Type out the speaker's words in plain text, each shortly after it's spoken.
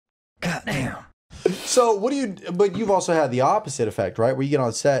Damn. So what do you? But you've also had the opposite effect, right? Where you get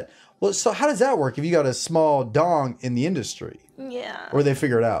on set. Well, so how does that work if you got a small dong in the industry? Yeah. Or they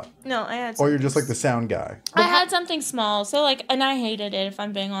figure it out? No, I had. Or you're just like the sound guy. I had something small, so like, and I hated it. If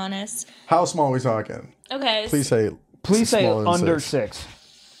I'm being honest. How small are we talking? Okay. Please say. Please say under 6.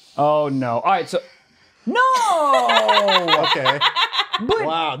 Oh no! All right, so no. Okay.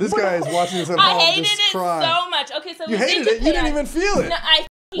 Wow, this guy is watching this at home. I hated just it crying. so much. Okay, so You hated it. You didn't even feel it. No, I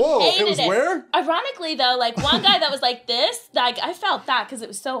Whoa, hated it was where? Ironically, though, like one guy that was like this, like I felt that because it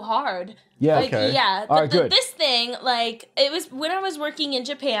was so hard. Yeah. Like, Okay. yeah. All right, good. This thing, like, it was when I was working in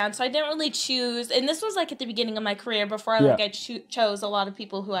Japan, so I didn't really choose. And this was like at the beginning of my career before I chose a lot of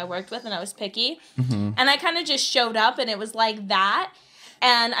people who I worked with, and I was picky. And I kind of just showed up, and it was like that.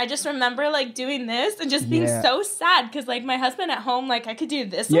 And I just remember like doing this and just being so sad because like my husband at home, like I could do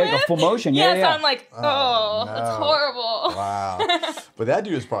this with. Like a full motion. Yeah, So I'm like, no. that's horrible. Wow. But that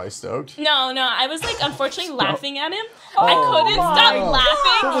dude is probably stoked. No, I was like unfortunately laughing at him. Oh I couldn't stop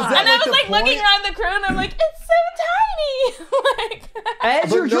laughing. So was that, And I like, was the like looking point? around the crew and I'm like, it's so tiny. Like As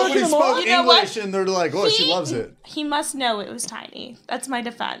But you're nobody jerking him spoke off. You know what? English, and they're like, "Oh, she loves it." He must know it was tiny. That's my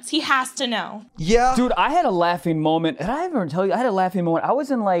defense. He has to know. Yeah, Dude, I had a laughing moment. Did I ever tell you? I had a laughing moment. I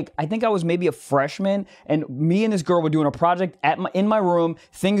was in like, I think I was maybe a freshman, and me and this girl were doing a project in my room.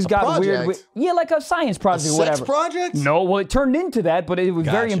 Things got weird. project? Yeah, like a science project or sex whatever. project. No, well, it turned into that, but it was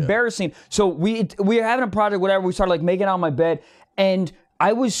very Gotcha. embarrassing. So we were having a project, whatever. We started like making out on my bed, and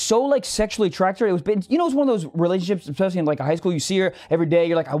I was so like sexually attracted. It was, you know, it's one of those relationships, especially in like a high school. You see her every day.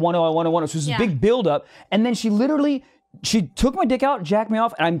 You're like, I want to. So it's this big build up, and then she took my dick out, jacked me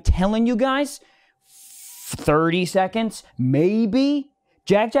off, and I'm telling you guys, 30 seconds, maybe.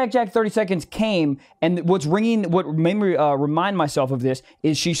 Jack, 30 seconds came, and what made me remind myself of this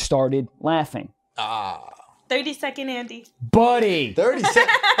is she started laughing. 30-second Andy. Buddy! 30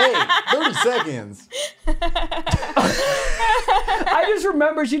 seconds. Hey, 30 seconds. I just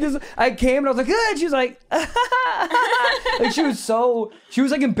remember I came and I was like, good. She was like, like she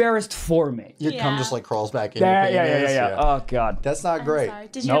was like embarrassed for me. Your cum just like crawls back in. Yeah. Oh, God. That's not great. Sorry.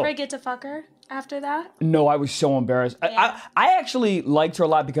 Did you ever get to fuck her after that? No, I was so embarrassed. Yeah. I actually liked her a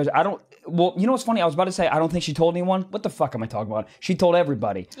lot because well, you know what's funny? I was about to say, I don't think she told anyone. What the fuck am I talking about? She told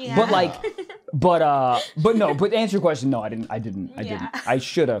everybody. Yeah. But like, but to answer your question, no, I didn't. I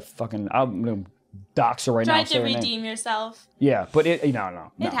should have fucking, I'm going to dox her right now. Tried to redeem yourself. Yeah, but no.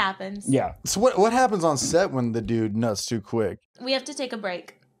 It happens. Yeah. So what happens on set when the dude nuts too quick? We have to take a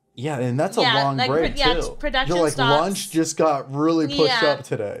break. Yeah, and that's a long like, break too. Production You're like, stops. lunch just got really pushed up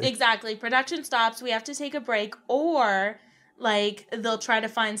today. Exactly. Production stops. We have to take a break, or like they'll try to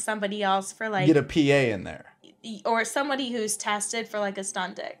find somebody else for like Get a PA in there. or somebody who's tested for like a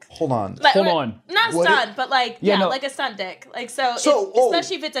stunt dick. Hold on. Hold on. Not What stunt, but like like a stunt dick. Like so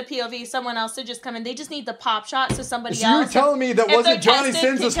especially if it's a POV, someone else to just come in. They just need the pop shot so somebody So else. you're telling me that if wasn't they're Johnny tested,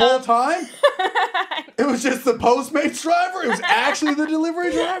 Sins this can whole come. time? It was just the Postmates driver? It was actually the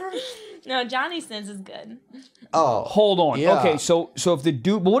delivery driver? No, Johnny Sins is good. Oh. Hold on. Yeah. Okay, so if the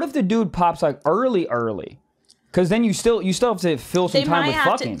dude, but what if the dude pops like early? Because then you still have to fill some time with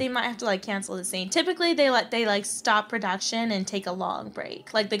fucking. They might have to like cancel the scene. Typically, they stop production and take a long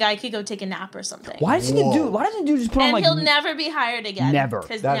break. Like the guy could go take a nap or something. Why doesn't the dude just put on And like? he'll never be hired again. Never.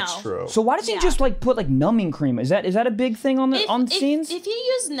 That's true. So why doesn't he just like put like numbing cream? Is that a big thing on the scenes? If you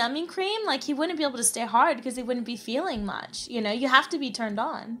use numbing cream, like he wouldn't be able to stay hard because he wouldn't be feeling much. You know, you have to be turned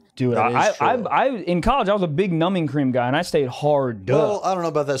on. Dude, I in college I was a big numbing cream guy and I stayed hard. Well, I don't know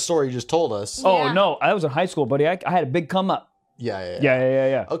about that story you just told us. Oh Yeah. no, I was in high school, buddy. I had a big come up.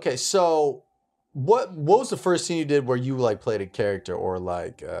 Yeah. Okay, so what was the first scene you did where you like played a character or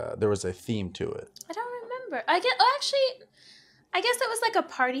like there was a theme to it? I don't remember. I guess it was like a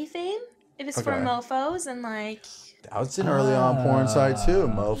party theme. It was for mofos and like. That was an early on porn site too,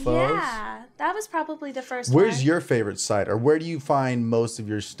 mofos. Yeah, that was probably the first Where's one. your favorite site, or where do you find most of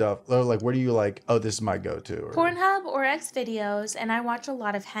your stuff? Or like, where do you like? Oh, this is my go-to. Or... Pornhub or Xvideos, and I watch a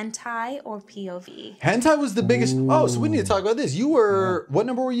lot of hentai or POV. Hentai was the biggest. Oh, so we need to talk about this. You were what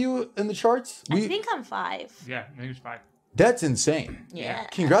number were you in the charts? I think I'm 5. Yeah, I think it was 5. That's insane. Yeah.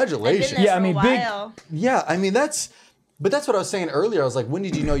 Congratulations. I've been there for a while. Yeah, I mean but that's what I was saying earlier. I was like, when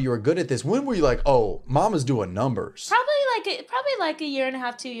did you know you were good at this? When were you like, oh, Mama's doing numbers? Probably like a year and a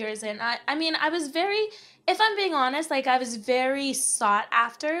half, 2 years in. I mean, I was very, if I'm being honest, like I was very sought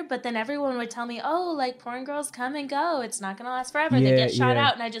after, but then everyone would tell me, oh, like porn girls come and go. It's not going to last forever. They get shot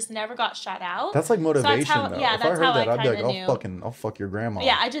out, and I just never got shot out. That's like motivation, though. Yeah, if I that's heard how that, I I'd be like, knew. I'll fuck your grandma.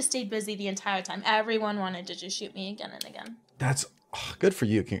 Yeah, I just stayed busy the entire time. Everyone wanted to just shoot me again and again. That's Oh, good for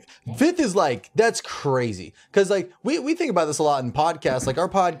you. 5th is like, that's crazy. Because like we think about this a lot in podcasts. Like our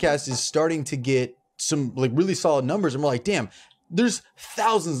podcast is starting to get some like really solid numbers. And we're like, damn, there's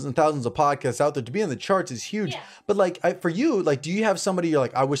thousands and thousands of podcasts out there. To be in the charts is huge. Yeah. But like for you, like, do you have somebody you're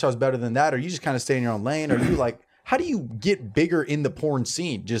like, I wish I was better than that? Or you just kind of stay in your own lane? Or you like, how do you get bigger in the porn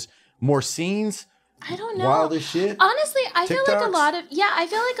scene? Just more scenes? I don't know. Wilder shit. Honestly, I feel like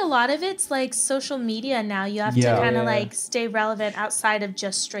a lot of it's like social media now. You have to kind of like stay relevant outside of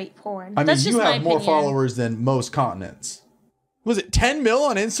just straight porn. I mean, you have more followers than most continents. Was it 10 mil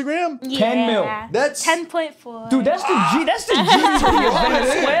on Instagram? Yeah. 10 mil. That's 10.4. Dude, that's the G. That's the G of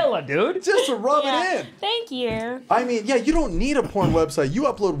Venezuela, dude. Just to rub it in. Thank you. I mean, yeah, you don't need a porn website. You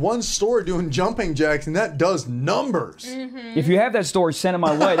upload one story doing jumping jacks, and that does numbers. Mm-hmm. If you have that story, send it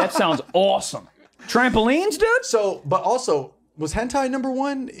my way. That sounds awesome. Trampolines, dude? So, but also, was hentai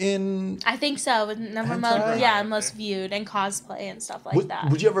 #1 in... I think so. With most viewed and cosplay and stuff like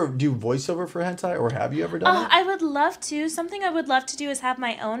that. Would you ever do voiceover for hentai, or have you ever done it? I would love to. Something I would love to do is have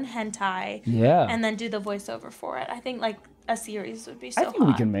my own hentai. Yeah. And then do the voiceover for it. I think like a series would be so I think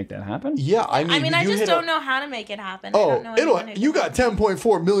we can make that happen. Yeah, I mean, I just don't know how to make it happen. Oh, I don't know you got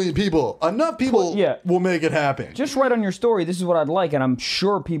 10.4 million people. Enough people will make it happen. Just write on your story, this is what I'd like, and I'm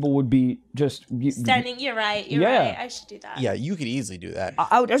sure people would be just... Standing, you're right. You're right. I should do that. Yeah, you could easily do that.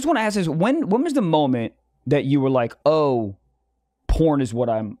 I just want to ask this. When was the moment that you were like, oh, porn is what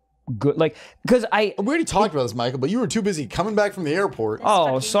I'm good... Like, because we already talked about this, Michael, but you were too busy coming back from the airport.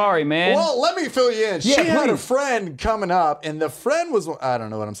 Oh, sorry, man. Well, let me fill you in. She had a friend coming up, and the friend was... I don't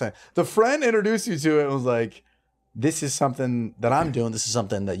know what I'm saying. The friend introduced you to it and was like, this is something that I'm doing. This is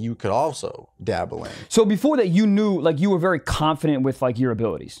something that you could also dabble in. So before that, you knew, like, you were very confident with, like, your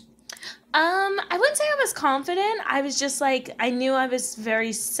abilities. I wouldn't say I was confident. I was just like, I knew I was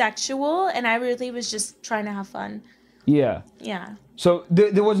very sexual, and I really was just trying to have fun. Yeah. Yeah. So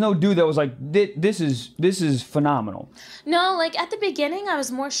there was no dude that was like, this is phenomenal. No, like at the beginning, I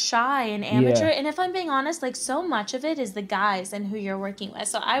was more shy and amateur. Yeah. And if I'm being honest, like so much of it is the guys and who you're working with.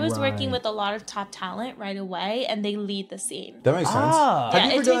 So I was working with a lot of top talent right away, and they lead the scene. That makes sense.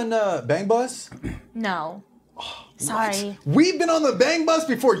 Have you ever done Bang Bus? No. Oh, sorry. What? We've been on the Bang Bus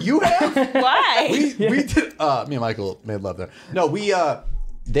before you have? Why? We did, me and Michael made love there. No,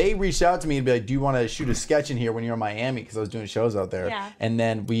 they reached out to me and be like, do you want to shoot a sketch in here when you're in Miami? Because I was doing shows out there. Yeah. And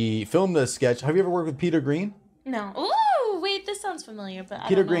then we filmed the sketch. Have you ever worked with Peter Green? No. Ooh, wait, this sounds familiar, but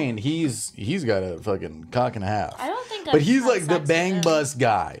Peter Green, he's got a fucking cock and a half. I don't think But he's like the Bang Bus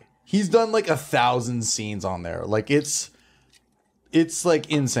guy. He's done like 1,000 scenes on there. Like it's like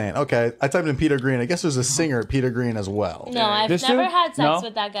insane. Okay, I typed in Peter Green. I guess there's a singer, Peter Green, as well. No, I've never had sex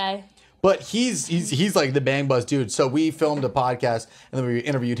with that guy. But he's like the Bang Bus dude. So we filmed a podcast, and then we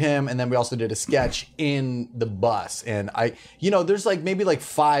interviewed him, and then we also did a sketch in the bus. And there's like maybe like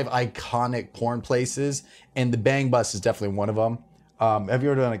 5 iconic porn places, and the Bang Bus is definitely one of them. Have you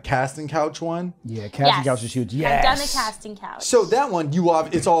ever done a casting couch one? Yeah, casting couch is huge. Yes. I've done a casting couch. So that one,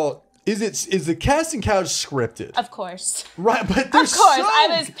 is the casting couch scripted? Of course. Right, but of course,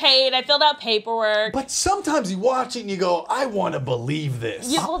 I was paid. I filled out paperwork. But sometimes you watch it and you go, I want to believe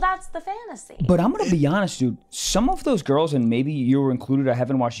this. Well, that's the fantasy. But I'm going to be honest, dude. Some of those girls, and maybe you were included, I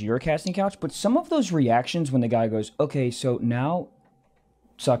haven't watched your casting couch, but some of those reactions when the guy goes, okay, so now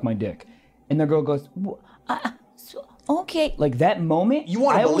suck my dick. And the girl goes, okay, like that moment. You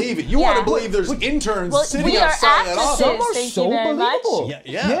want to believe it. You want to believe there's interns sitting outside that office. Some are so believable.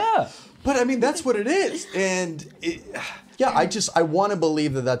 Yeah. But I mean, that's what it is. And I want to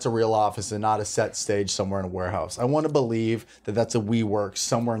believe that that's a real office and not a set stage somewhere in a warehouse. I want to believe that that's a WeWork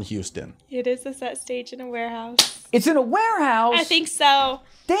somewhere in Houston. It is a set stage in a warehouse. It's in a warehouse? I think so.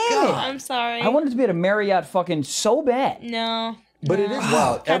 Damn it. I'm sorry. I wanted to be at a Marriott fucking so bad. No. But it is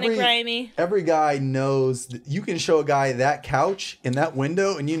wild. Kind of grimy. Every guy knows that you can show a guy that couch in that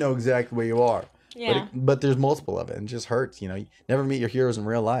window and you know exactly where you are. Yeah. But there's multiple of it and it just hurts. You never meet your heroes in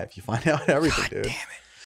real life. You find out everything, dude. Damn it.